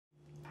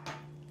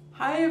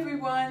Hi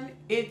everyone,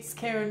 it's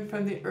Karen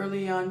from the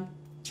EarlyON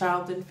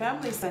Child and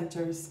Family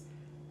Centers,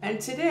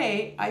 and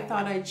today I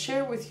thought I'd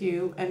share with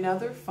you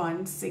another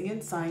fun sing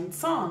and sign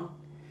song.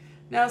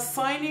 Now,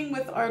 signing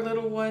with our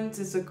little ones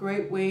is a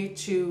great way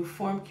to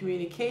form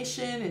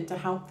communication and to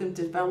help them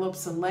develop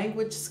some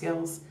language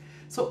skills.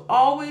 So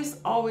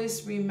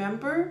always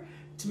remember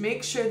to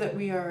make sure that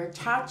we are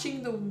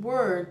attaching the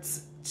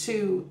words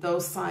to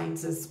those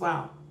signs as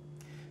well.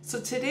 So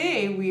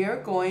today we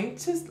are going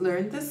to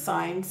learn the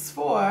signs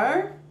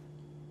for,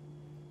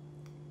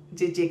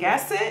 did you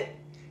guess it?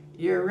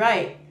 You're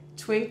right,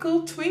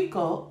 twinkle,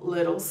 twinkle,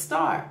 little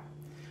star.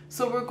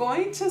 So we're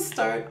going to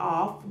start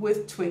off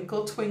with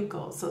twinkle,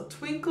 twinkle. So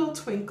twinkle,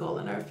 twinkle,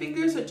 and our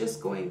fingers are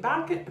just going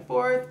back and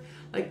forth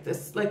like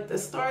this, like the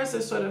stars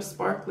are sort of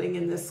sparkling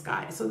in the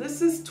sky. So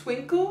this is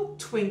twinkle,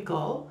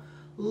 twinkle,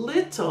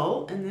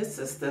 little, and this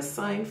is the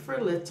sign for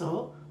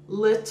little,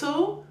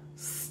 little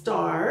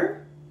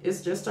star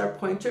is just our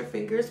pointer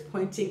fingers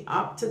pointing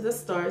up to the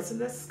stars in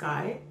the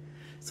sky.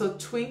 So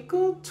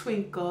twinkle,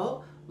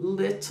 twinkle,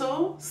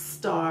 little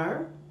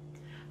star.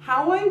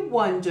 How I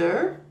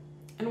wonder,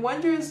 and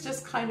wonder is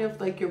just kind of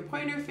like your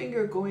pointer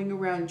finger going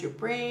around your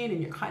brain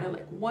and you're kind of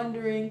like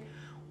wondering,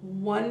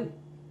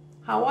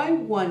 how I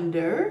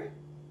wonder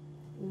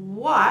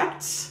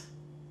what,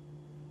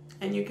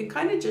 and you can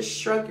kind of just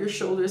shrug your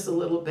shoulders a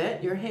little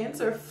bit. Your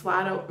hands are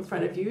flat out in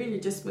front of you and you're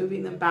just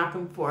moving them back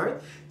and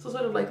forth. So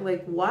sort of like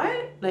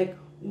what? Like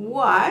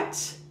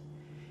what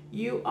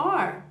you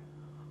are.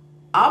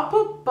 Up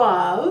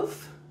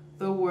above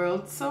the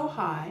world so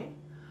high,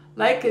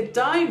 like a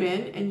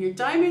diamond, and your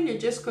diamond, you're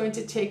just going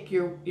to take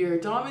your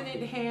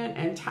dominant hand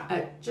and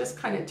just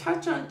kind of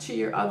touch onto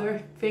your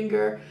other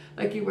finger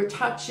like you were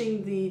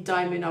touching the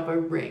diamond of a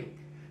ring.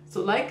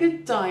 So like a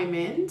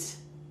diamond,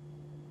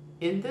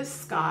 in the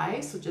sky,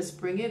 so just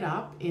bring it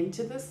up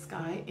into the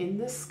sky, in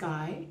the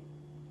sky.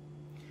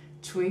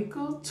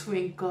 Twinkle,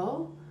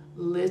 twinkle,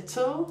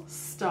 little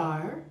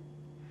star,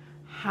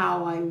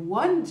 how I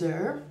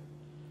wonder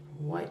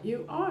what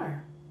you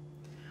are.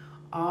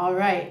 All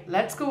right,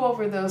 let's go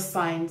over those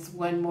signs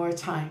one more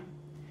time.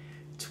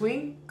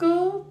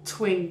 Twinkle,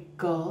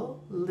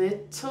 twinkle,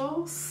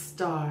 little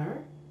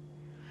star,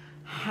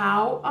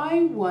 how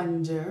I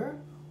wonder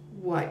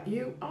what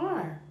you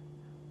are.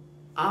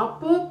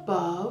 Up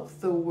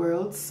above the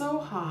world so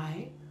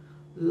high,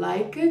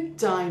 like a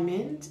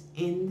diamond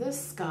in the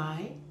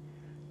sky.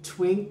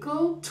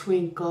 Twinkle,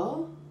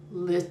 twinkle,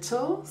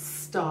 little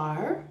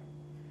star,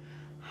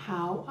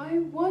 how I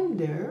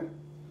wonder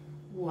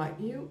what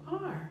you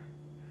are.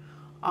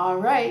 All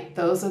right,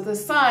 those are the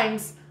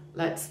signs.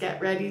 Let's get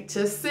ready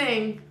to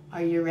sing.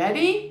 Are you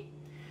ready?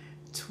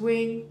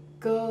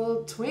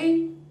 Twinkle,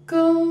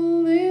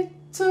 twinkle,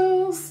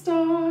 little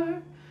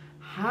star,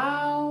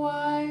 how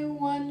I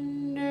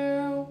wonder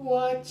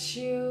what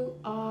you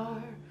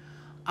are.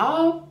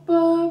 Up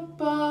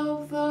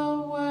above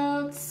the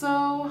world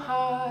so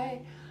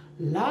high,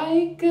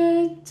 like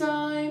a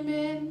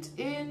diamond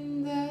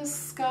in the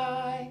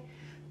sky.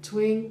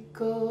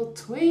 Twinkle,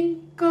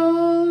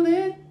 twinkle,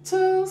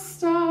 little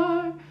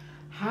star,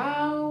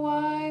 how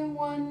I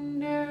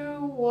wonder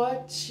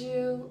what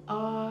you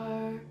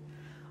are.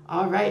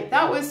 All right,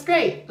 that was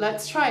great.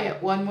 Let's try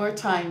it one more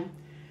time.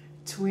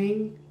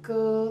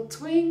 Twinkle,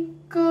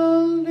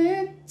 twinkle,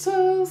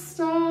 little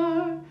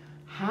star,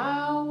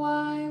 how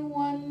I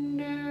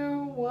wonder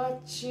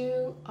what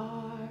you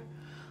are.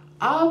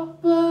 Up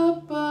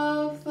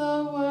above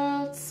the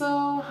world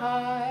so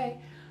high,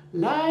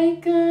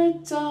 like a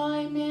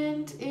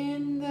diamond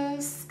in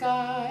the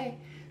sky.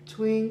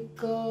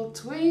 Twinkle,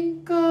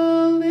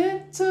 twinkle,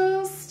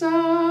 little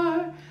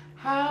star,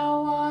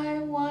 how I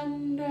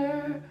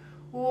wonder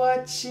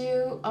what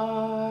you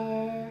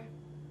are.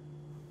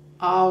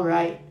 All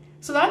right,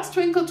 so that's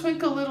Twinkle,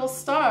 Twinkle, Little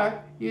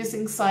Star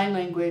using sign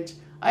language.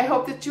 I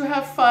hope that you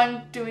have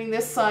fun doing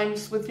this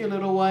signs with your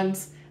little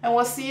ones, and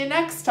we'll see you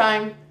next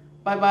time.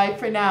 Bye-bye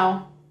for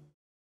now.